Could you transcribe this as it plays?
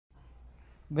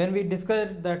when we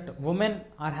discovered that women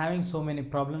are having so many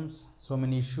problems, so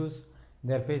many issues,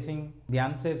 they are facing the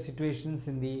unsafe situations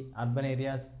in the urban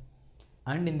areas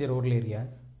and in the rural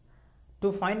areas.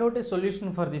 To find out a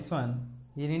solution for this one,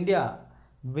 in India,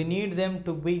 we need them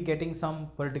to be getting some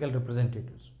political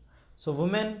representatives. So,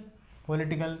 women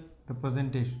political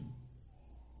representation.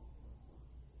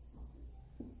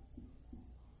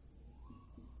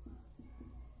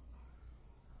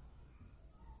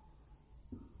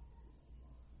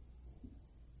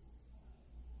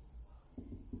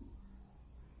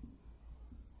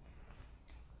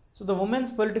 So, the women's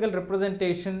political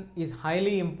representation is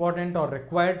highly important or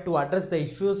required to address the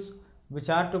issues which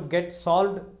are to get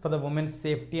solved for the women's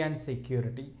safety and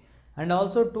security and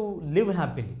also to live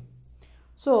happily.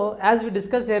 So, as we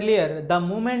discussed earlier, the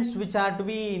movements which are to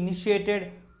be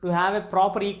initiated to have a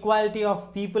proper equality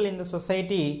of people in the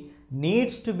society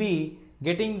needs to be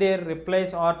getting their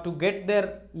replies or to get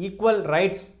their equal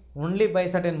rights only by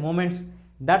certain movements.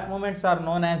 That movements are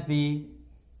known as the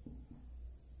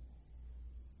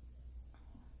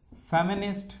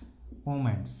feminist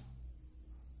movements.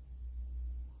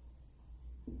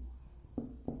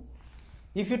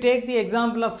 If you take the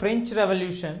example of French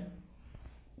Revolution,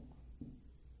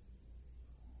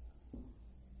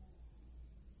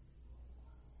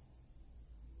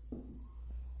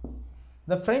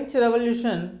 the French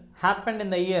Revolution happened in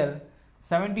the year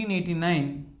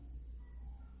 1789,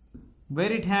 where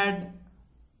it had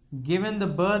given the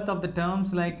birth of the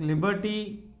terms like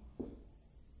liberty,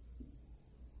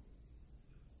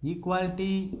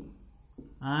 equality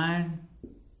and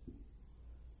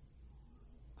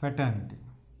fraternity.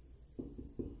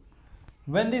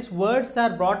 When these words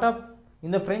are brought up in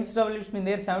the French Revolution in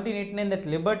the year 1789, that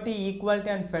liberty, equality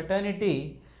and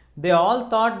fraternity, they all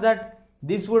thought that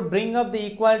this would bring up the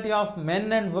equality of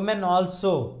men and women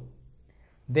also.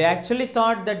 They actually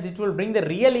thought that it will bring the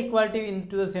real equality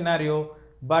into the scenario,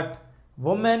 but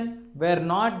women were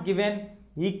not given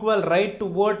equal right to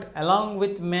vote along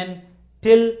with men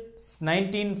till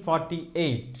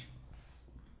 1948.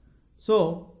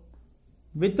 So,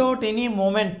 without any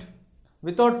movement,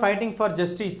 without fighting for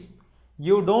justice,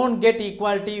 you don't get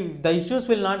equality, the issues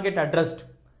will not get addressed.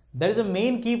 That is the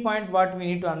main key point what we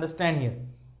need to understand here.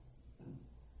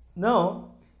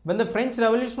 Now, when the French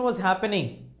Revolution was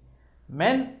happening,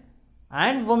 men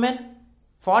and women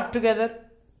fought together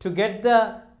to get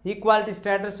the equality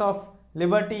status of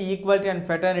liberty, equality and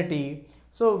fraternity.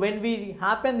 So, when we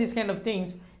happen these kind of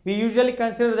things, we usually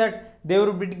consider that there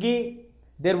would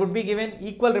be given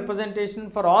equal representation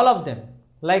for all of them,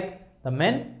 like the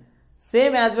men,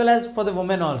 same as well as for the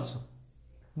women also.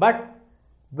 But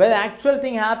when the actual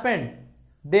thing happened,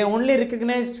 they only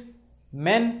recognized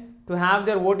men to have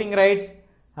their voting rights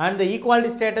and the equality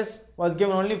status was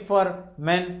given only for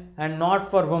men and not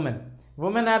for women.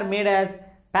 Women are made as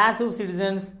passive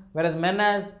citizens whereas men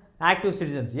as active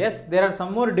citizens. Yes, there are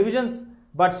some more divisions,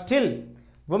 but still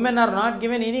women are not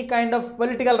given any kind of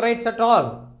political rights at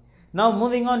all. Now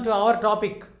moving on to our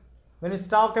topic, when we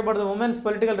talk about the women's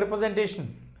political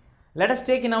representation, let us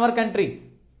take in our country,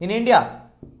 in India.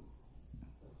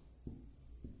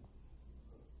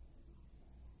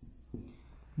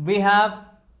 We have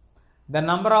the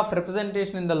number of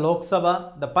representation in the Lok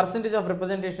Sabha, the percentage of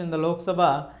representation in the Lok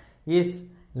Sabha is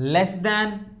less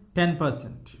than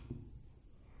 10%.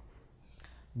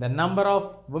 The number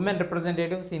of women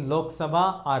representatives in Lok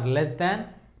Sabha are less than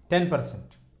 10%.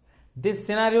 This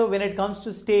scenario, when it comes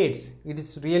to states, it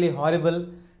is really horrible.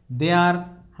 They are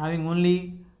having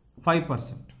only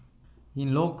 5%.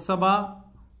 In Lok Sabha,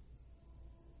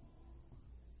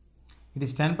 it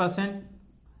is 10%.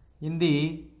 In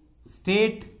the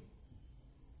state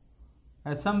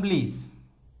assemblies,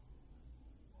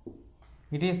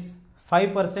 it is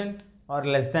 5% or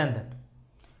less than that.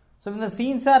 So, when the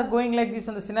scenes are going like this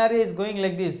and the scenario is going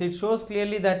like this, it shows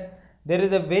clearly that there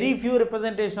is a very few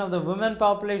representation of the women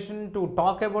population to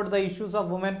talk about the issues of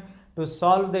women, to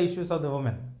solve the issues of the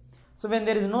women. So, when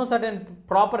there is no certain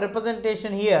proper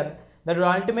representation here, that will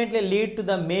ultimately lead to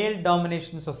the male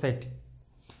domination society.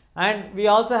 And we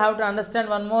also have to understand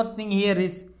one more thing here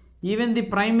is, even the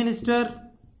Prime Minister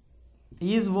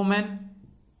is woman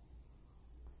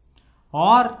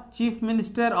or Chief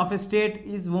Minister of a state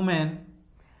is woman.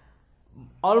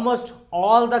 Almost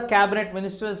all the cabinet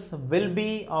ministers will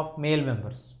be of male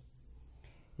members.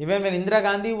 Even when Indira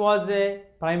Gandhi was a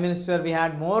Prime Minister, we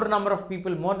had more number of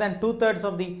people, more than 2/3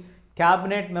 of the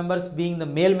cabinet members being the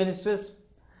male ministers.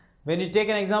 When you take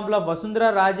an example of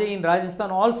Vasundhara Raje in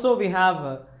Rajasthan, also we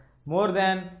have more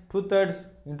than 2/3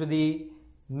 into the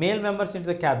male members into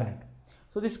the cabinet.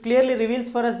 So, this clearly reveals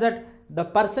for us that the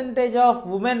percentage of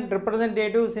women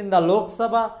representatives in the Lok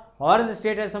Sabha or in the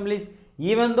state assemblies,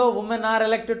 even though women are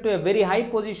elected to a very high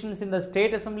positions in the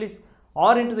state assemblies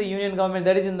or into the union government,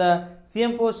 that is in the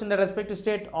CM post in the respective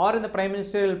state or in the prime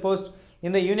ministerial post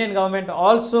in the union government,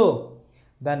 also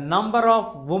the number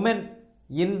of women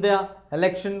in the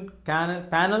election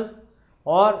panel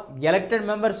or elected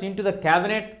members into the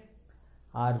cabinet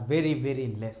are very,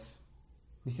 very less.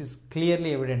 This is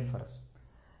clearly evident for us.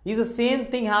 Is the same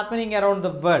thing happening around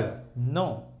the world?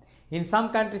 No. In some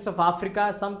countries of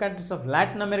Africa, some countries of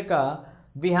Latin America,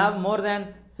 we have more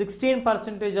than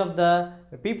 16% of the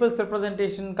people's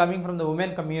representation coming from the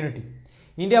women community.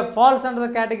 India falls under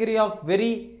the category of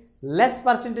very less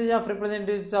percentage of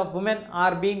representatives of women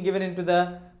are being given into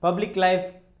the public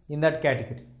life in that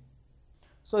category.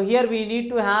 So here we need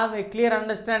to have a clear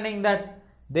understanding that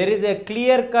there is a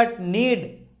clear-cut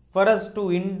need for us to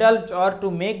indulge or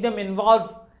to make them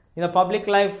involved in the public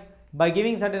life by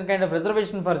giving certain kind of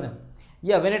reservation for them.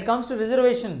 Yeah, when it comes to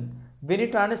reservation, we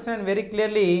need to understand very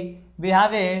clearly, we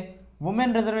have a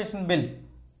women reservation bill.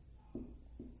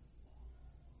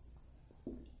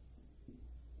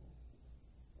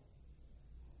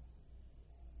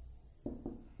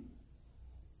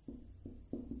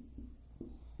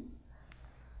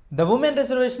 The women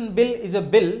reservation bill is a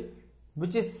bill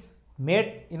which is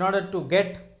made in order to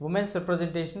get women's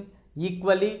representation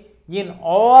equally in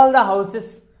all the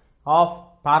houses of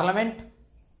parliament,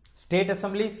 state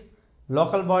assemblies,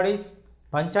 local bodies,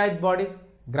 panchayat bodies,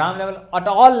 gram level, at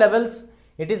all levels.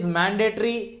 It is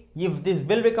mandatory if this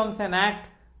bill becomes an act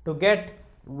to get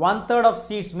 1/3 of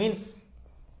seats, means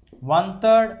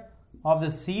 1/3 of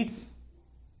the seats,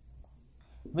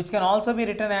 which can also be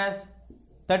written as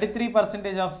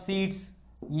 33% of seats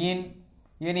in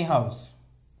any house.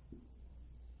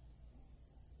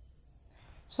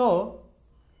 So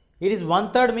it is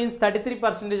 1/3 means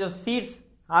 33% of seats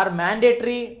are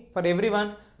mandatory for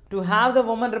everyone to have the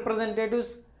women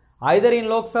representatives either in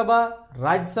Lok Sabha,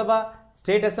 Rajya Sabha,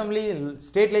 state assembly,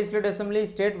 state legislative assembly,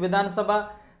 state Vidhan Sabha,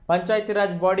 Panchayati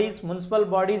Raj bodies, municipal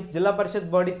bodies, Jilla Parishad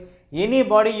bodies, any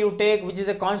body you take which is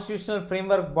a constitutional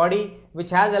framework body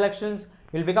which has elections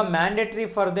will become mandatory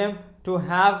for them to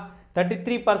have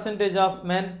 33%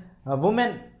 of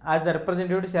women as the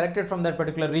representatives elected from that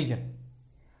particular region.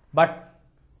 But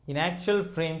in actual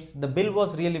frames, the bill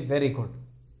was really very good.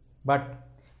 But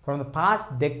from the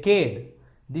past decade,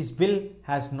 this bill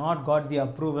has not got the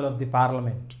approval of the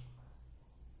parliament.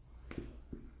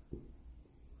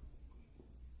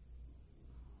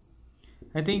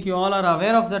 I think you all are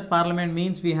aware of that. Parliament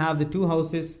means we have the two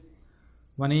houses.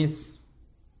 One is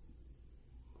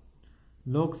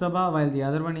Lok Sabha while the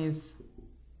other one is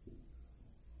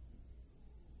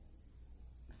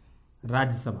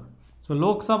Rajya Sabha. So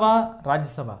Lok Sabha, Rajya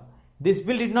Sabha. This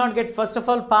bill did not get first of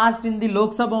all passed in the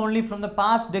Lok Sabha only from the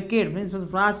past decade, means from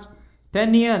the past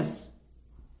 10 years.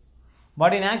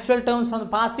 But in actual terms from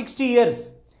the past 60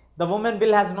 years, the women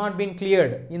bill has not been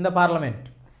cleared in the parliament.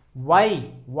 Why?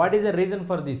 What is the reason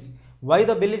for this? Why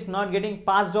the bill is not getting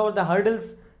passed over the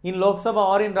hurdles in Lok Sabha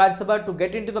or in Rajya Sabha to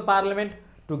get into the parliament,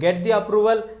 to get the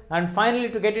approval and finally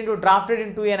to get into drafted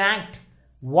into an act?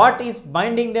 What is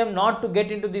binding them not to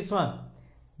get into this one?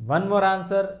 One more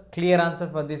answer, clear answer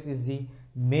for this is the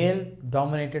male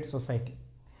dominated society,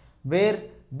 where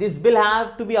this bill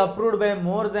have to be approved by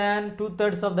more than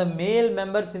 2/3 of the male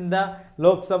members in the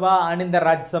Lok Sabha and in the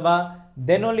Rajya Sabha.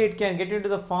 Then only it can get into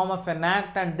the form of an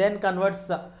act and then converts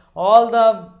all the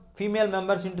female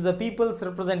members into the people's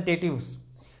representatives.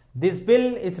 This bill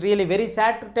is really very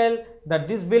sad to tell that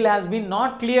this bill has been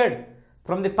not cleared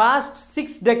from the past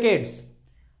 6 decades.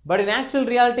 But in actual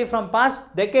reality from past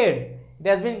decade, it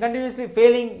has been continuously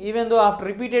failing, even though after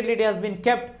repeatedly it has been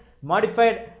kept,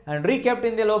 modified and re-kept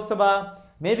in the Lok Sabha,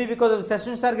 maybe because the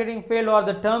sessions are getting failed or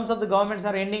the terms of the governments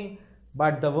are ending,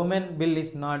 but the women bill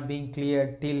is not being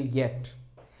cleared till yet.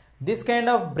 This kind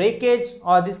of breakage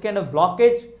or this kind of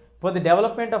blockage for the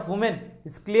development of women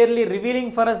is clearly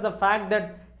revealing for us the fact that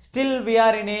still we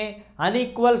are in a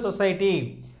unequal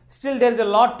society. Still there is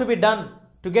a lot to be done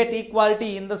to get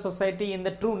equality in the society in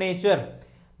the true nature.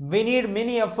 We need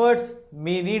many efforts,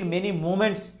 we need many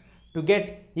movements to get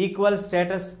equal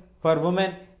status for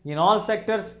women in all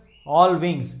sectors, all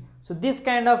wings. So this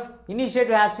kind of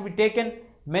initiative has to be taken.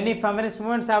 Many feminist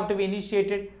movements have to be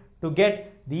initiated to get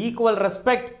the equal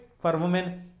respect for women.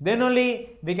 Then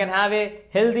only we can have a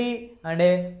healthy and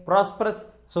a prosperous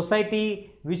society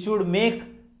which would make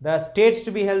the states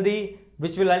to be healthy,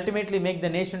 which will ultimately make the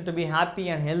nation to be happy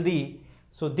and healthy.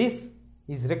 So this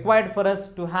is required for us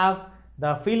to have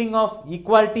the feeling of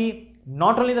equality,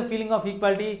 not only the feeling of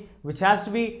equality which has to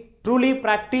be truly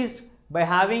practiced by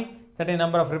having certain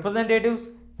number of representatives,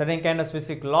 certain kind of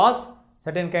specific laws,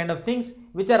 certain kind of things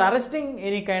which are arresting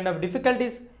any kind of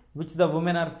difficulties which the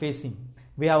women are facing.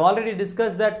 We have already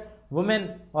discussed that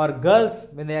women or girls,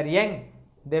 when they are young,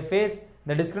 they face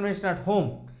the discrimination at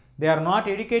home. They are not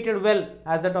educated well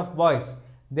as that of boys.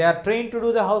 They are trained to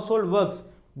do the household works,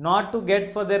 not to get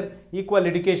for their equal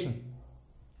education.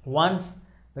 Once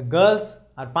the girls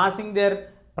are passing their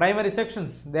primary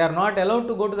sections, they are not allowed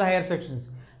to go to the higher sections.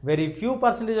 Very few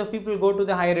percentage of people go to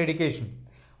the higher education.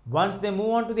 Once they move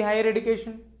on to the higher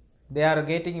education, they are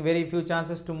getting very few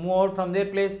chances to move out from their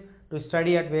place to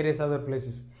study at various other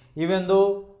places. Even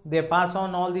though they pass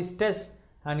on all these tests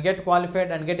and get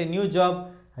qualified and get a new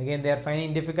job, again they are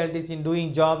finding difficulties in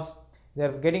doing jobs. They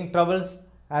are getting troubles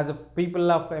as a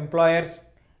people of employers,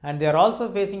 and they are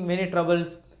also facing many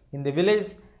troubles in the village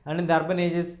and in the urban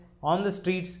areas, on the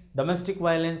streets, domestic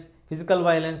violence, physical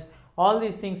violence, all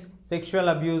these things, sexual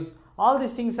abuse, all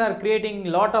these things are creating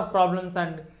lot of problems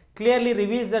and clearly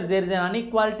reveals that there is an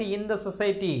inequality in the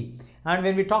society. And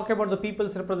when we talk about the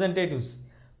people's representatives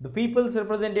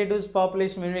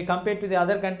population, when we compare to the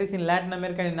other countries in Latin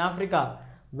America and in Africa,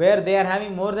 where they are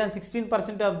having more than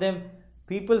 16% of them,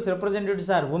 people's representatives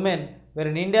are women, where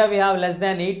in India we have less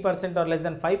than 8% or less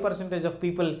than 5% of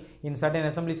people in certain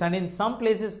assemblies, and in some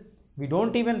places we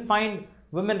don't even find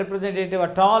women representative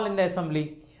at all in the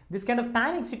assembly. This kind of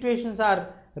panic situations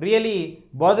are really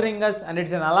bothering us, and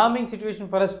it's an alarming situation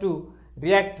for us to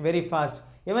react very fast.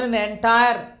 Even in the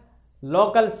entire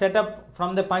local setup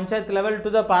from the panchayat level to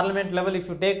the parliament level, if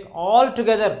you take all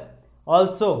together,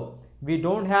 also we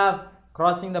don't have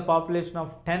crossing the population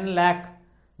of 10 lakh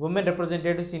women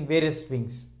representatives in various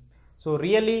wings. So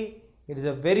really it is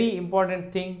a very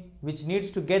important thing which needs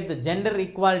to get the gender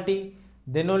equality,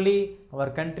 then only our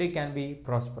country can be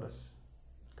prosperous.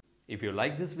 If you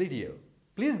like this video,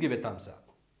 please give a thumbs up.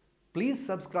 Please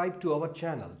subscribe to our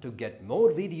channel to get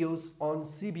more videos on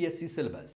CBSE syllabus.